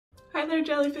Hi there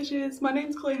jellyfishes, my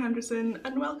name's Chloe Henderson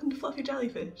and welcome to Fluffy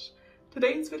Jellyfish.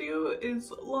 Today's video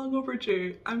is long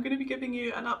overdue. I'm going to be giving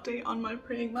you an update on my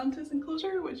Praying Mantis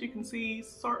enclosure, which you can see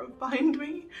sort of behind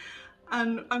me,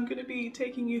 and I'm going to be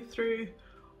taking you through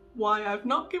why I've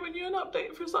not given you an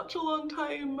update for such a long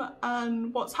time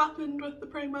and what's happened with the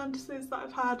praying mantises that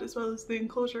I've had, as well as the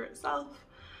enclosure itself.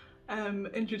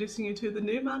 Introducing you to the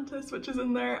new mantis which is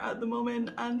in there at the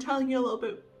moment, and telling you a little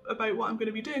bit about what I'm going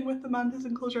to be doing with the mantis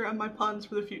enclosure and my plans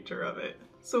for the future of it.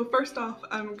 So first off,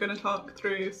 I'm going to talk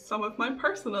through some of my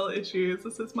personal issues.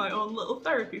 This is my own little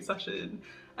therapy session,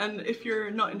 and if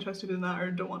you're not interested in that or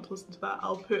don't want to listen to that,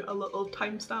 I'll put a little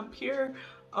timestamp here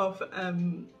of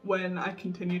when I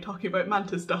continue talking about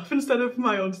mantis stuff instead of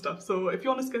my own stuff, so if you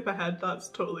want to skip ahead, that's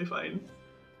totally fine.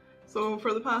 So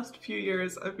for the past few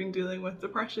years I've been dealing with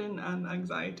depression and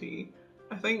anxiety.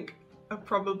 I think I've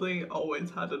probably always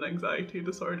had an anxiety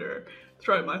disorder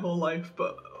throughout my whole life,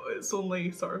 but it's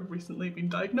only sort of recently been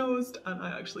diagnosed and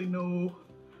I actually know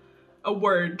a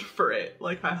word for it.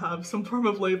 Like, I have some form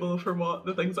of label for what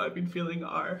the things I've been feeling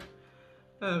are.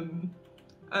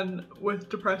 And with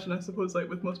depression, I suppose, like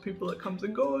with most people, it comes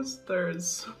and goes.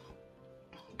 There's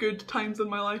good times in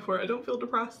my life where I don't feel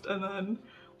depressed, and then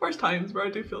worse times where I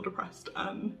do feel depressed,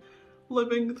 and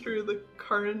living through the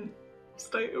current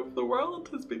state of the world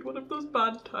has been one of those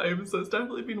bad times, so it's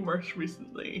definitely been worse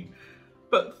recently.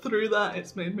 But through that,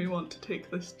 it's made me want to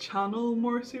take this channel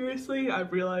more seriously.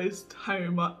 I've realised how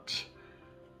much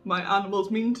my animals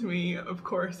mean to me, of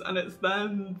course, and it's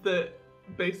them that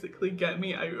basically get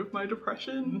me out of my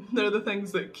depression. They're the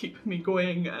things that keep me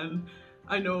going, and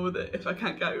I know that if I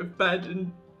can't get out of bed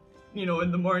and, you know,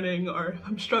 in the morning, or if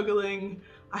I'm struggling,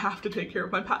 I have to take care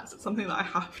of my pets. It's something that I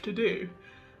have to do.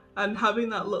 And having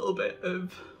that little bit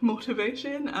of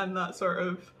motivation and that sort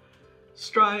of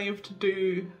strive to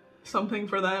do something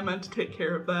for them and to take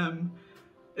care of them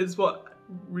is what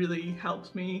really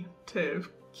helps me to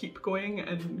keep going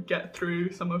and get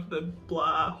through some of the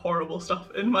blah horrible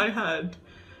stuff in my head.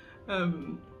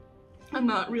 And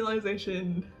that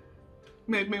realization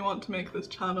made me want to make this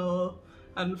channel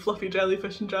and Fluffy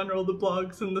Jellyfish in general, the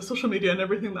blogs and the social media and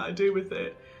everything that I do with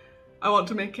it. I want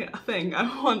to make it a thing.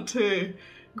 I want to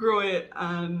grow it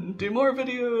and do more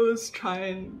videos, try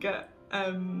and get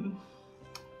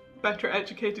better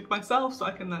educated myself so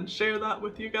I can then share that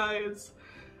with you guys,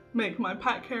 make my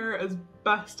pet care as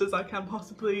best as I can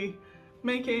possibly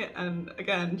make it, and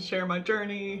again, share my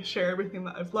journey, share everything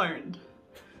that I've learned.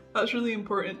 That's really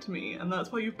important to me, and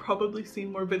that's why you've probably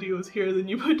seen more videos here than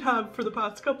you would have for the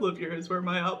past couple of years, where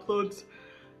my uploads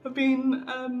have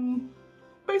been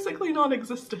basically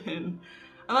non-existent.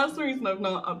 And that's the reason I've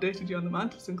not updated you on the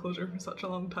mantis enclosure for such a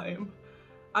long time.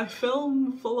 I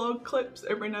film vlog clips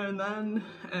every now and then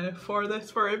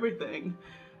for everything,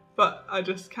 but I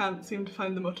just can't seem to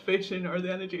find the motivation or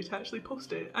the energy to actually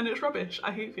post it, and it's rubbish.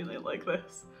 I hate feeling like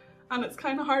this. And it's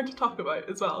kind of hard to talk about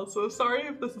as well, so sorry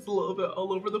if this is a little bit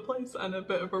all over the place and a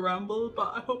bit of a ramble,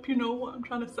 but I hope you know what I'm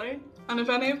trying to say. And if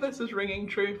any of this is ringing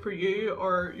true for you,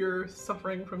 or you're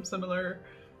suffering from similar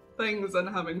things and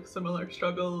having similar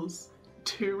struggles,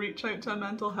 to reach out to a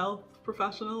mental health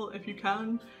professional if you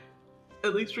can.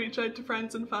 At least reach out to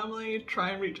friends and family, try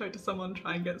and reach out to someone,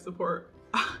 try and get support.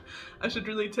 I should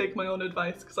really take my own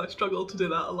advice because I struggle to do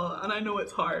that a lot, and I know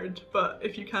it's hard, but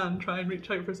if you can, try and reach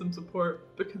out for some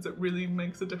support because it really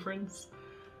makes a difference.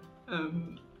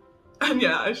 And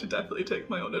yeah, I should definitely take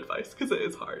my own advice because it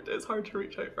is hard. It's hard to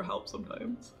reach out for help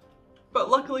sometimes. But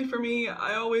luckily for me,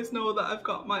 I always know that I've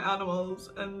got my animals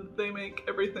and they make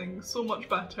everything so much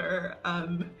better,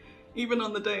 and even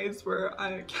on the days where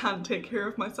I can't take care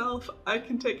of myself, I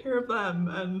can take care of them.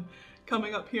 And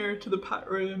coming up here to the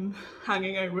pet room,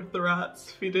 hanging out with the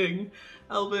rats, feeding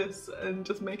Elvis, and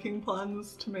just making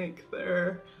plans to make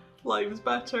their lives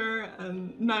better.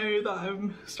 And now that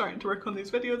I'm starting to work on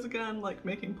these videos again, like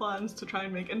making plans to try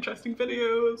and make interesting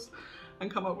videos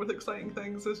and come up with exciting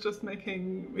things, is just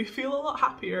making me feel a lot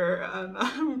happier, and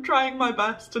I'm trying my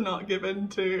best to not give in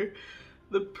to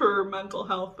the poor mental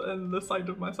health and the side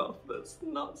of myself that's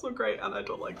not so great and I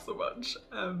don't like so much.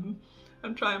 I'm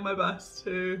trying my best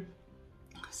to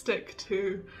stick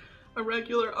to a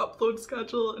regular upload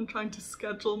schedule and trying to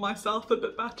schedule myself a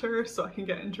bit better so I can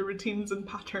get into routines and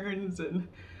patterns, and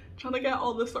trying to get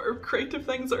all the sort of creative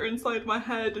things that are inside my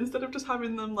head instead of just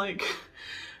having them like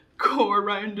go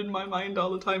around in my mind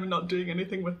all the time and not doing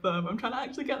anything with them. I'm trying to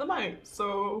actually get them out.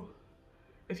 So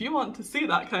if you want to see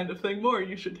that kind of thing more,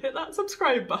 you should hit that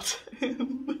subscribe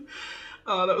button.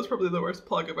 That was probably the worst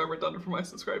plug I've ever done for my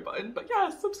subscribe button, but yeah,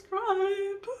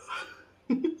 subscribe!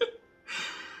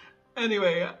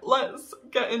 Anyway, let's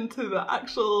get into the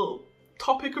actual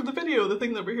topic of the video, the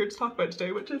thing that we're here to talk about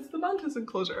today, which is the mantis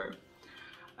enclosure.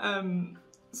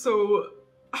 So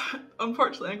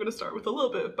unfortunately I'm going to start with a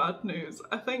little bit of bad news.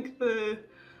 I think the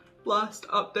last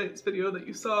updates video that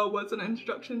you saw was an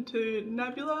introduction to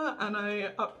Nebula, and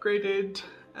I upgraded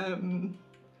the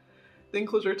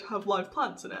enclosure to have live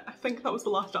plants in it. I think that was the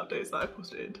last updates that I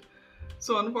posted.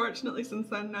 So unfortunately since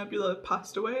then Nebula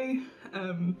passed away,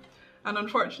 and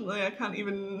unfortunately I can't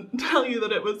even tell you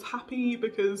that it was happy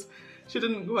because she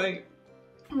didn't quite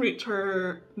reach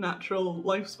her natural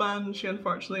lifespan. She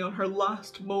unfortunately on her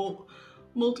last molt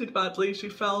molted badly. She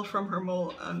fell from her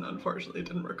molt and unfortunately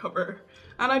didn't recover.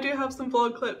 And I do have some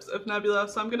vlog clips of Nebula,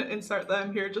 so I'm going to insert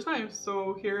them here just now.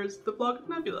 So here's the vlog of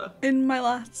Nebula. In my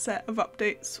last set of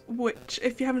updates, which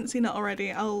if you haven't seen it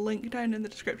already, I'll link down in the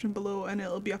description below and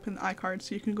it'll be up in the iCard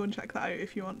so you can go and check that out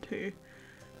if you want to.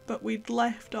 But we'd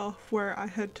left off where I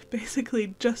had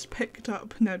basically just picked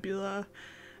up Nebula,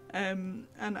 and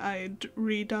I'd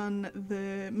redone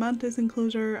the mantis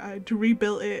enclosure, I'd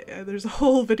rebuilt it. There's a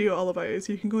whole video all about it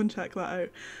so you can go and check that out.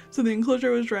 So the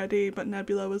enclosure was ready, but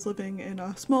Nebula was living in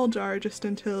a small jar just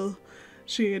until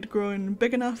she had grown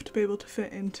big enough to be able to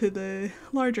fit into the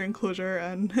larger enclosure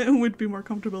and would be more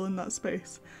comfortable in that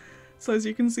space. So as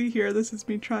you can see here, this is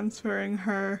me transferring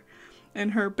her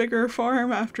in her bigger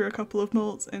form after a couple of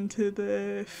molts into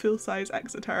the full-size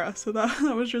Terra, so that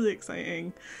was really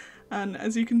exciting. And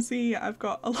as you can see, I've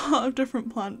got a lot of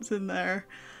different plants in there,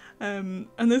 and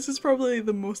this is probably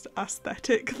the most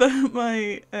aesthetic that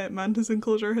my mantis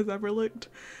enclosure has ever looked.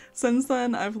 Since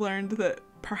then I've learned that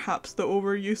perhaps the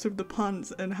overuse of the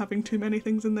plants and having too many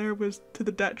things in there was to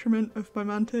the detriment of my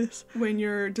mantis. When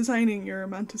you're designing your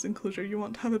mantis enclosure, you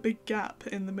want to have a big gap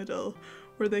in the middle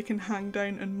where they can hang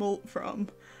down and molt from.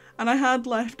 And I had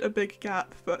left a big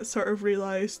gap, but sort of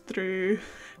realised through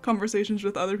conversations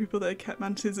with other people that had kept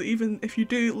mantises that even if you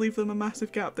do leave them a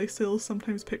massive gap, they still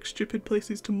sometimes pick stupid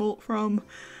places to molt from.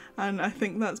 And I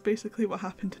think that's basically what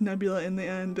happened to Nebula in the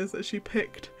end, is that she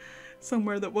picked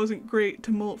somewhere that wasn't great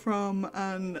to molt from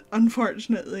and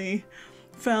unfortunately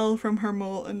fell from her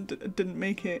molt and didn't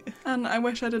make it. And I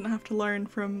wish I didn't have to learn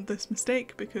from this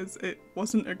mistake because it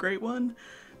wasn't a great one.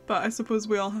 But I suppose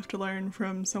we all have to learn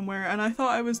from somewhere, and I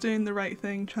thought I was doing the right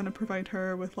thing, trying to provide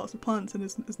her with lots of plants and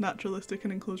as naturalistic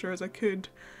an enclosure as I could.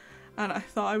 And I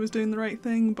thought I was doing the right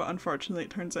thing, but unfortunately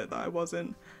it turns out that I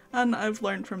wasn't. And I've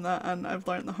learned from that, and I've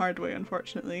learned the hard way,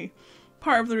 unfortunately.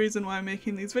 Part of the reason why I'm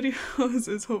making these videos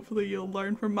is hopefully you'll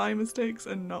learn from my mistakes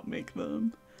and not make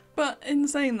them. But in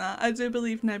saying that, I do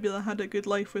believe Nebula had a good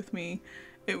life with me.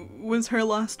 It was her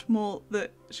last molt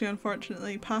that she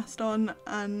unfortunately passed on,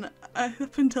 and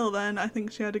up until then I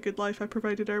think she had a good life. I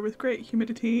provided her with great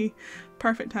humidity,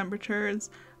 perfect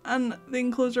temperatures, and the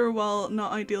enclosure, while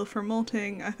not ideal for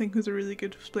molting, I think was a really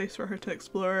good place for her to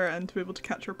explore and to be able to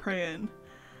catch her prey in.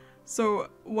 So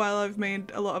while I've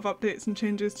made a lot of updates and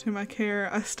changes to my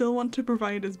care, I still want to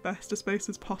provide as best a space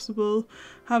as possible,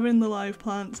 having the live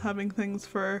plants, having things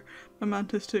for my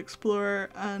mantis to explore,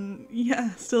 and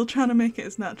yeah, still trying to make it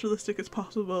as naturalistic as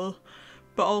possible,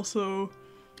 but also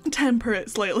temper it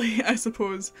slightly, I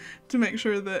suppose, to make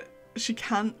sure that she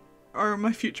can't, or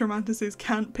my future mantises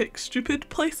can't pick stupid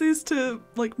places to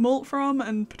like molt from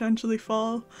and potentially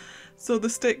fall. So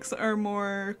the sticks are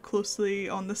more closely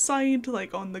on the side,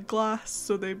 like on the glass,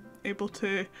 so they're able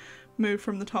to move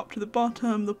from the top to the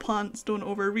bottom. The plants don't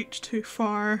overreach too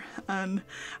far, and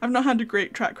I've not had a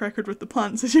great track record with the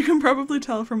plants, as you can probably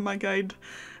tell from my guide,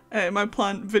 my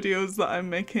plant videos that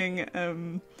I'm making.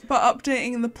 But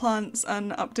updating the plants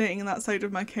and updating that side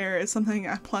of my care is something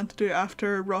I plan to do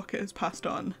after Rocket has passed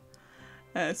on.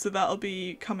 So that'll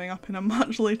be coming up in a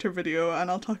much later video, and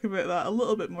I'll talk about that a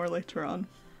little bit more later on.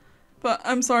 But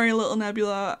I'm sorry, little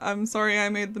Nebula, I'm sorry I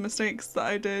made the mistakes that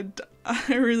I did.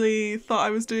 I really thought I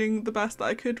was doing the best that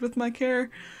I could with my care,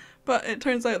 but it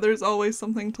turns out there's always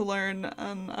something to learn,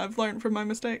 and I've learned from my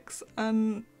mistakes,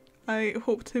 and I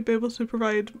hope to be able to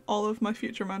provide all of my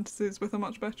future mantises with a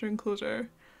much better enclosure.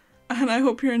 And I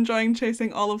hope you're enjoying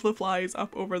chasing all of the flies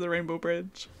up over the rainbow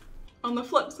bridge. On the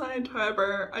flip side,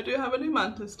 however, I do have a new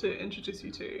mantis to introduce you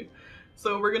to.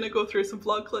 So we're going to go through some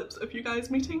vlog clips of you guys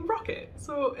meeting Rocket,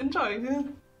 so enjoy!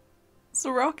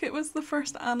 So Rocket was the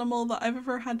first animal that I've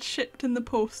ever had shipped in the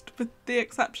post, with the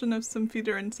exception of some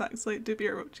feeder insects like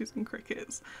dubia roaches and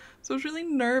crickets. So I was really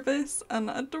nervous, and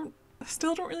I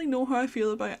still don't really know how I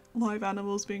feel about live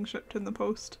animals being shipped in the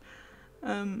post.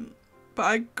 But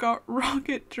I got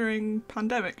Rocket during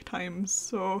pandemic times,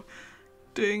 so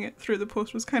doing it through the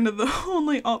post was kind of the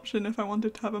only option if I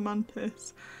wanted to have a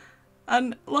mantis.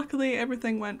 And luckily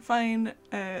everything went fine.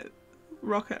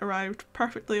 Rocket arrived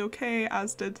perfectly okay,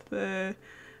 as did the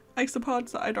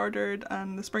isopods that I'd ordered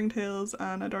and the springtails,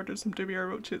 and I'd ordered some dubia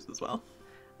roaches as well.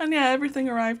 And yeah, everything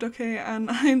arrived okay, and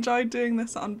I enjoyed doing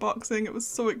this unboxing. It was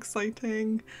so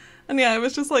exciting. And yeah, it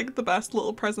was just like the best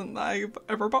little present that I've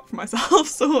ever bought for myself.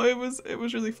 So it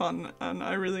was really fun, and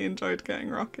I really enjoyed getting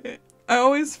Rocket. I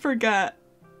always forget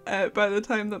by the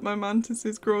time that my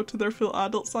mantises grow to their full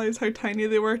adult size how tiny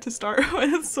they were to start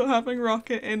with, so having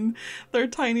Rocket in their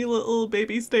tiny little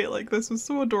baby state like this was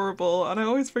so adorable, and I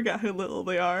always forget how little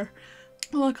they are.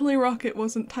 Luckily Rocket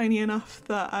wasn't tiny enough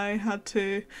that I had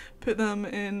to put them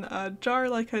in a jar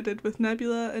like I did with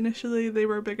Nebula initially. They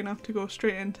were big enough to go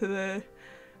straight into the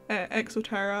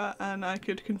Terra, and I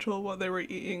could control what they were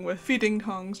eating with feeding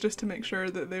tongs just to make sure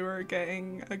that they were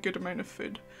getting a good amount of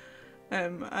food.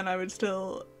 And I would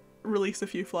still release a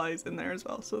few flies in there as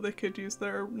well, so they could use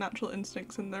their natural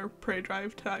instincts and their prey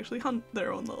drive to actually hunt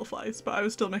their own little flies, but I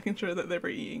was still making sure that they were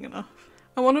eating enough.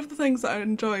 And one of the things that I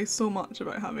enjoy so much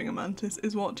about having a mantis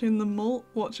is watching them molt,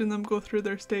 watching them go through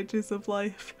their stages of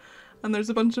life. And there's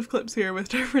a bunch of clips here with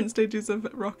different stages of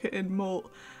Rocket in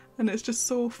molt, and it's just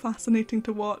so fascinating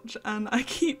to watch, and I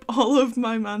keep all of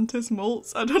my mantis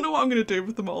molts. I don't know what I'm going to do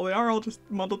with them all, they are all just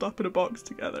muddled up in a box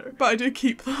together, but I do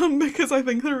keep them because I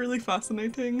think they're really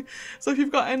fascinating. So if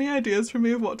you've got any ideas for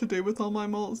me of what to do with all my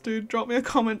molts, do drop me a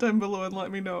comment down below and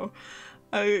let me know.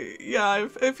 Yeah,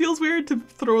 it feels weird to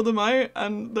throw them out,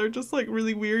 and they're just like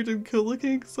really weird and cool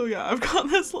looking, so yeah, I've got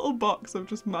this little box of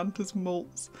just mantis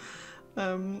molts.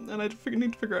 And I need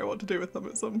to figure out what to do with them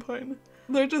at some point.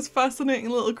 They're just fascinating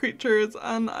little creatures,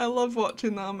 and I love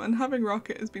watching them, and having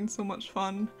Rocket has been so much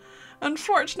fun.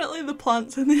 Unfortunately, the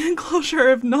plants in the enclosure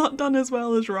have not done as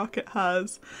well as Rocket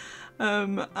has.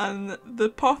 And the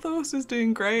pothos is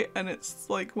doing great, and it's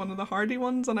like one of the hardy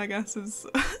ones, and I guess is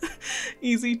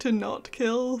easy to not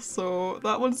kill, so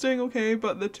that one's doing okay,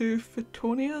 but the two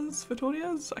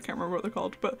phytonias? I can't remember what they're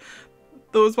called, but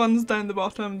those ones down the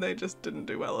bottom, they just didn't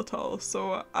do well at all.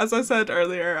 So as I said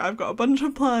earlier, I've got a bunch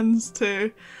of plans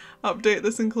to update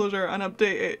this enclosure and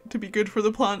update it to be good for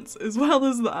the plants as well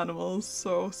as the animals.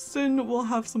 So soon we'll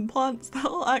have some plants that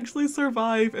will actually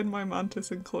survive in my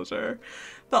mantis enclosure.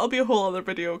 That'll be a whole other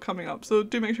video coming up, so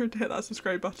do make sure to hit that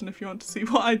subscribe button if you want to see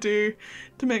what I do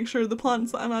to make sure the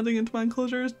plants that I'm adding into my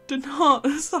enclosures do not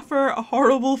suffer a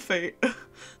horrible fate.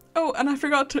 Oh, and I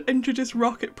forgot to introduce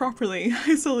Rocket properly.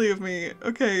 How silly of me.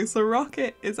 Okay, so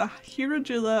Rocket is a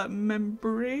Hirudula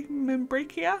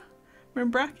membrachia?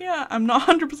 I'm not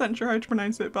 100% sure how to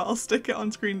pronounce it, but I'll stick it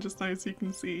on screen just now so you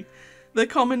can see. The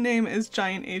common name is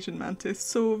giant Asian mantis,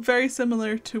 so very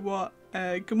similar to what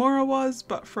Gamora was,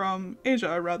 but from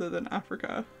Asia rather than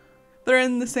Africa. They're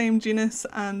in the same genus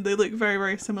and they look very,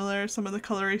 very similar. Some of the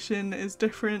coloration is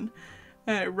different.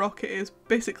 Rocket is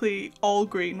basically all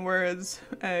green, whereas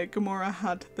Gamora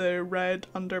had the red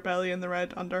underbelly and the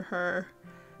red under her,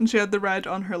 and she had the red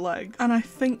on her leg, and I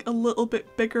think a little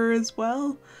bit bigger as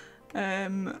well.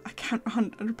 I can't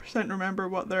 100% remember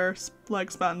what their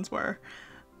leg spans were,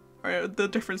 or the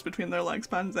difference between their leg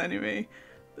spans anyway.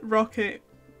 Rocket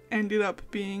ended up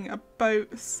being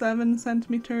about 7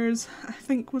 centimeters, I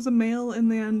think was a male in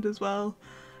the end as well.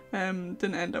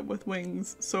 Didn't end up with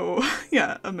wings, so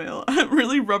yeah, a male. I'm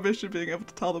really rubbish at being able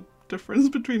to tell the difference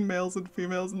between males and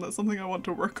females, and that's something I want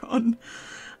to work on.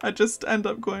 I just end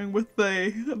up going with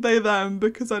they, them,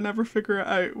 because I never figure it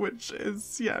out, which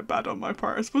is, yeah, bad on my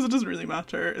part. I suppose it doesn't really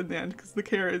matter in the end, because the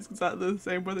care is exactly the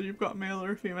same whether you've got a male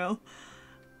or a female.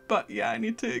 But yeah, I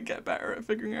need to get better at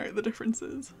figuring out the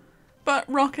differences. But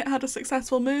Rocket had a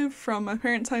successful move from my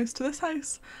parents' house to this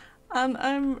house, and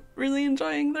I'm really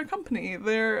enjoying their company.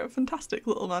 They're a fantastic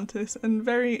little mantis and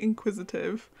very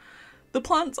inquisitive. The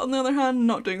plants, on the other hand,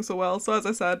 not doing so well, so as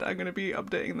I said, I'm going to be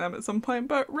updating them at some point,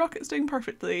 but Rocket's doing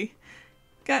perfectly.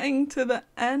 Getting to the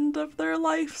end of their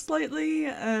life slightly,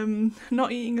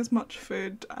 not eating as much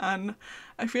food, and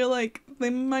I feel like they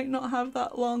might not have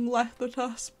that long left with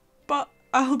us, but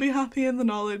I'll be happy in the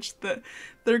knowledge that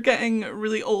they're getting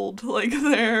really old, like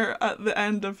they're at the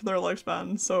end of their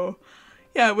lifespan, so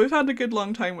yeah, we've had a good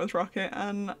long time with Rocket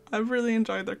and I've really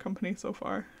enjoyed their company so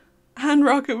far. And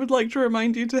Rocket would like to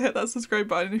remind you to hit that subscribe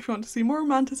button if you want to see more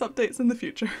mantis updates in the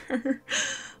future.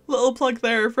 Little plug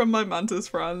there from my mantis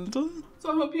friend.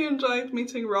 So I hope you enjoyed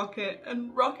meeting Rocket,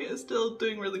 and Rocket is still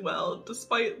doing really well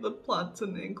despite the plants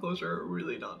in the enclosure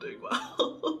really not doing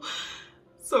well.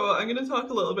 So I'm going to talk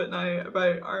a little bit now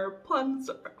about our plans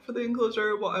for the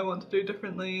enclosure, what I want to do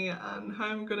differently, and how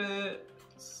I'm going to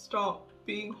stop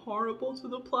being horrible to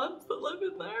the plants that live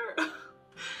in there.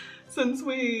 Since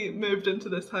we moved into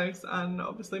this house and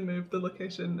obviously moved the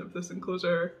location of this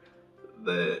enclosure,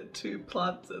 the two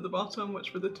plants at the bottom,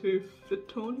 which were the two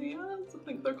phytonias, I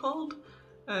think they're called,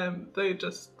 they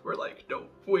just were like, no,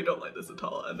 we don't like this at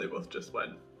all, and they both just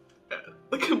went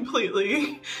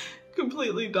completely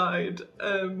died.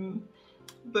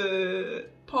 The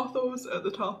pothos at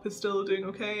the top is still doing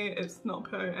okay. It's not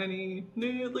put out any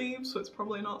new leaves, so it's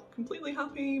probably not completely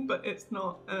happy, but it's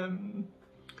not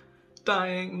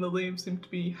dying. The leaves seem to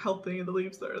be healthy, the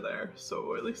leaves that are there,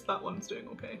 so at least that one's doing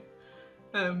okay.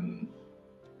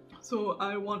 So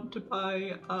I want to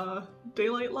buy a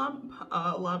daylight lamp,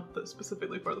 a lamp that's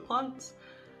specifically for the plants,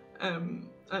 and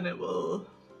it will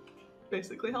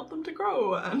basically help them to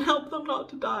grow and help them not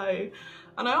to die.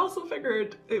 And I also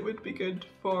figured it would be good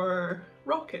for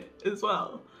Rocket as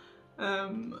well.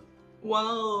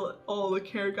 While all the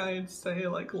care guides say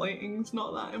like lighting's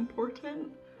not that important,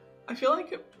 I feel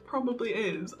like it probably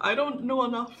is. I don't know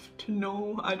enough to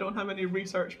know, I don't have any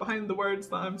research behind the words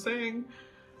that I'm saying,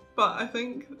 but I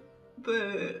think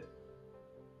the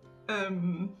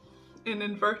in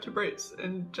invertebrates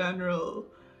in general,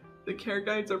 the care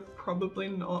guides are probably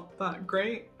not that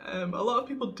great. A lot of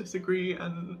people disagree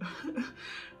and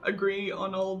agree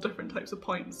on all different types of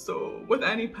points. So with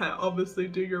any pet, obviously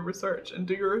do your research and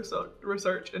do your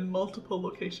research in multiple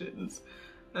locations.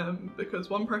 Because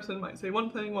one person might say one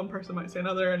thing, one person might say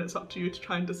another, and it's up to you to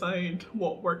try and decide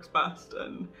what works best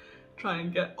and try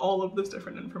and get all of this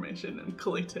different information and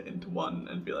collate it into one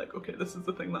and be like, okay, this is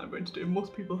the thing that I'm going to do.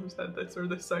 Most people have said this, or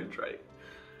this sounds right.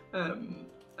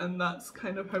 And that's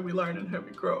kind of how we learn and how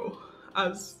we grow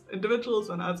as individuals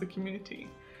and as a community.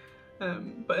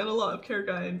 But in a lot of care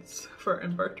guides for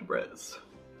invertebrates,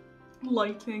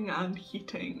 lighting and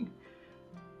heating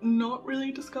not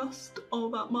really discussed all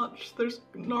that much. There's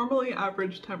normally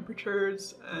average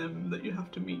temperatures that you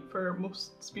have to meet for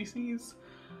most species,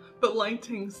 but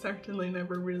lighting's certainly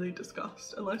never really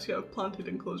discussed unless you have planted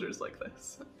enclosures like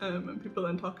this, and people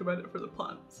then talk about it for the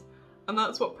plants. And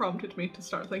that's what prompted me to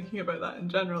start thinking about that in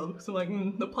general, because I'm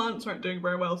like, the plants aren't doing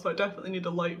very well, so I definitely need a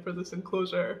light for this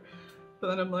enclosure. But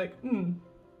then I'm like,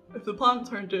 if the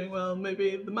plants aren't doing well,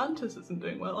 maybe the mantis isn't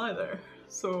doing well either.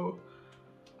 So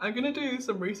I'm gonna do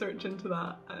some research into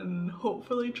that and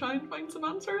hopefully try and find some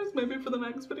answers, maybe for the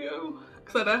next video.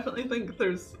 Because I definitely think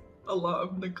there's a lot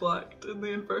of neglect in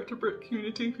the invertebrate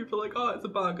community. People are like, oh, it's a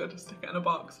bug, I'll just stick it in a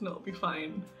box and it'll be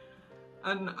fine.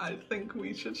 And I think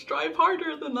we should strive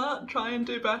harder than that, try and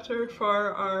do better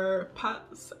for our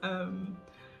pets. And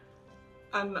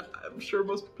I'm sure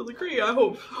most people agree.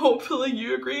 Hopefully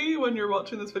you agree when you're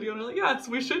watching this video and you're like, yes,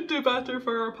 we should do better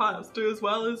for our pets, do as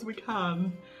well as we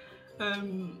can.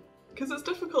 Because it's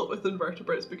difficult with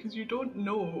invertebrates because you don't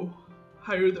know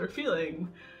how they're feeling.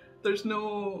 There's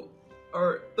no,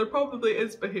 or there probably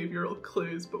is behavioural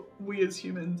clues, but we as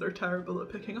humans are terrible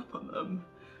at picking up on them.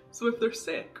 So if they're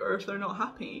sick or if they're not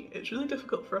happy, it's really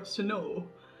difficult for us to know.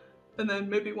 And then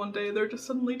maybe one day they're just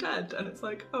suddenly dead and it's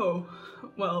like, oh,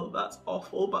 well, that's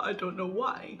awful, but I don't know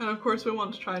why. And of course we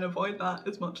want to try and avoid that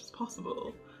as much as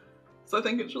possible. So I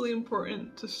think it's really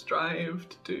important to strive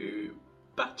to do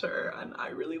better, and I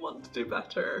really want to do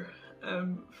better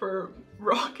for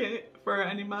Rocket, for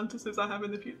any mantises I have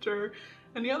in the future,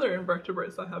 any other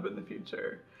invertebrates I have in the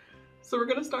future. So we're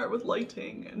going to start with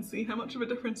lighting and see how much of a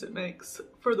difference it makes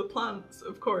for the plants,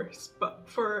 of course, but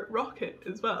for Rocket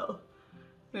as well.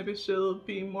 Maybe she'll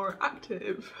be more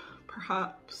active,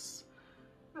 perhaps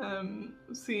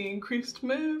see increased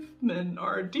movement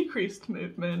or decreased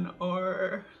movement,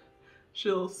 or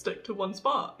she'll stick to one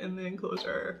spot in the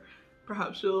enclosure.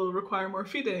 Perhaps she'll require more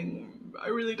feeding. I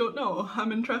really don't know.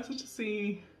 I'm interested to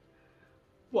see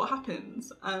what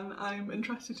happens, and I'm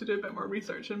interested to do a bit more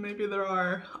research, and maybe there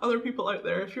are other people out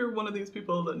there, if you're one of these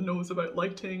people that knows about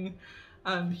lighting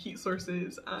and heat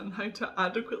sources and how to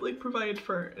adequately provide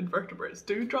for invertebrates,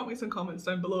 do drop me some comments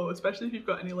down below, especially if you've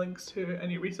got any links to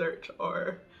any research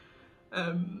or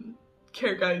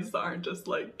care guides that aren't just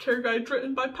like care guides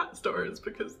written by pet stores,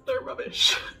 because they're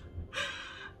rubbish.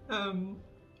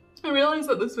 I realise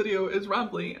that this video is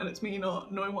rambly and it's me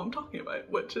not knowing what I'm talking about,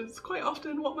 which is quite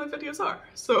often what my videos are.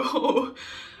 So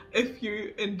if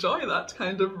you enjoy that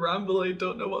kind of rambly,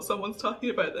 don't know what someone's talking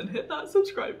about, then hit that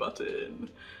subscribe button.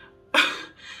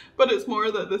 But it's more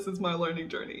that this is my learning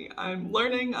journey. I'm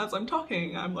learning as I'm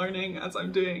talking, I'm learning as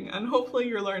I'm doing, and hopefully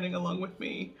you're learning along with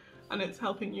me, and it's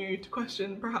helping you to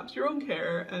question perhaps your own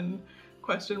care and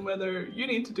question whether you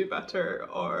need to do better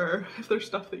or if there's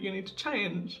stuff that you need to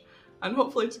change. And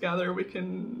hopefully together we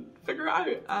can figure it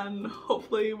out, and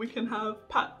hopefully we can have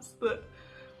pets that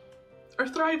are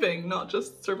thriving, not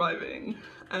just surviving.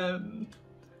 And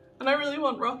I really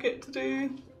want Rocket to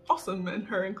do awesome in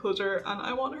her enclosure, and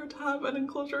I want her to have an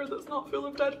enclosure that's not full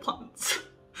of dead plants.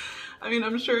 I mean,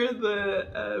 I'm sure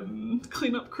the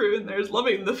cleanup crew in there is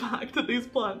loving the fact that these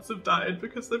plants have died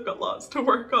because they've got lots to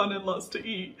work on and lots to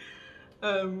eat.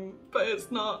 But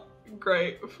it's not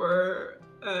great for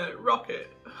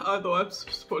Rocket, although I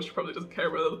suppose she probably doesn't care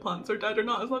whether the plants are dead or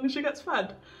not as long as she gets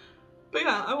fed. But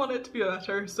yeah, I want it to be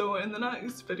better, so in the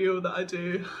next video that I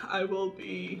do, I've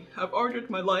ordered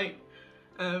my light,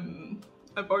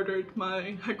 I've ordered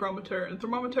my hygrometer and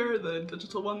thermometer, the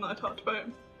digital one that I talked about,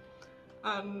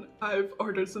 and I've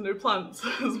ordered some new plants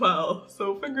as well,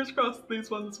 so fingers crossed these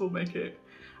ones will make it.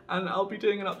 And I'll be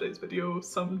doing an updates video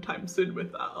sometime soon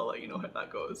with that. I'll let you know how that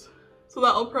goes. So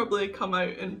that'll probably come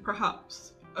out in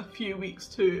perhaps a few weeks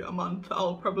to a month.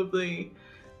 I'll probably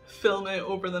film it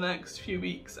over the next few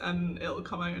weeks and it'll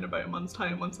come out in about a month's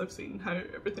time once I've seen how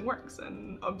everything works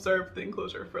and observed the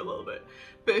enclosure for a little bit.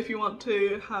 But if you want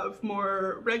to have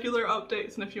more regular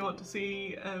updates and if you want to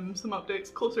see some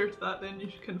updates closer to that, then you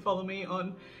can follow me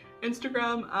on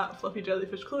Instagram at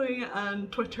fluffyjellyfishchloe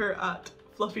and Twitter at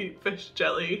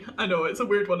fluffyfishjelly. I know it's a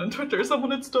weird one on Twitter,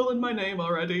 someone had stolen my name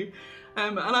already.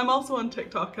 And I'm also on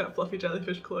TikTok at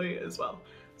fluffyjellyfishchloe as well.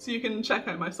 So you can check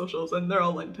out my socials and they're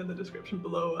all linked in the description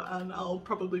below, and I'll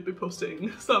probably be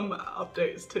posting some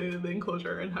updates to the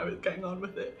enclosure and how it's getting on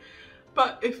with it.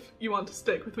 But if you want to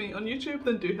stick with me on YouTube,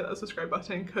 then do hit that subscribe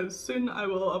button because soon I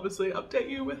will obviously update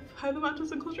you with how the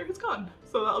mantis enclosure has gone.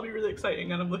 So that'll be really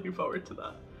exciting and I'm looking forward to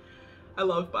that. I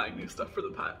love buying new stuff for the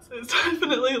pets. It's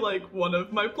definitely like one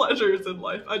of my pleasures in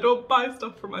life. I don't buy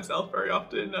stuff for myself very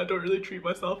often, I don't really treat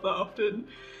myself that often,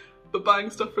 but buying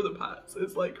stuff for the pets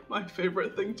is like my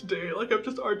favourite thing to do. Like I've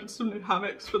just ordered some new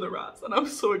hammocks for the rats and I'm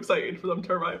so excited for them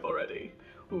to arrive already.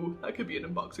 Ooh, that could be an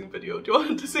unboxing video. Do you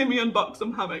want to see me unbox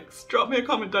some hammocks? Drop me a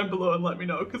comment down below and let me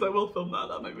know because I will film that,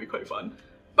 that might be quite fun.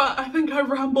 But I think I've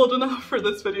rambled enough for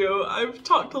this video. I've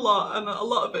talked a lot and a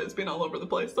lot of it has been all over the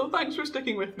place, so thanks for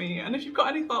sticking with me. And if you've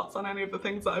got any thoughts on any of the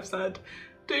things that I've said,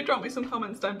 do drop me some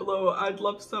comments down below. I'd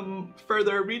love some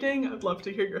further reading. I'd love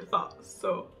to hear your thoughts.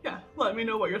 So yeah, let me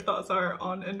know what your thoughts are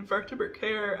on invertebrate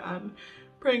care and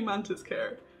praying mantis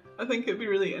care. I think it'd be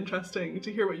really interesting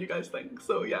to hear what you guys think.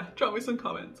 So yeah, drop me some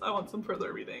comments. I want some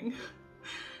further reading.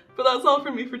 But that's all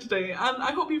from me for today, and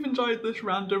I hope you've enjoyed this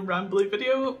random rambly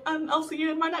video, and I'll see you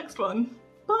in my next one.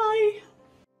 Bye!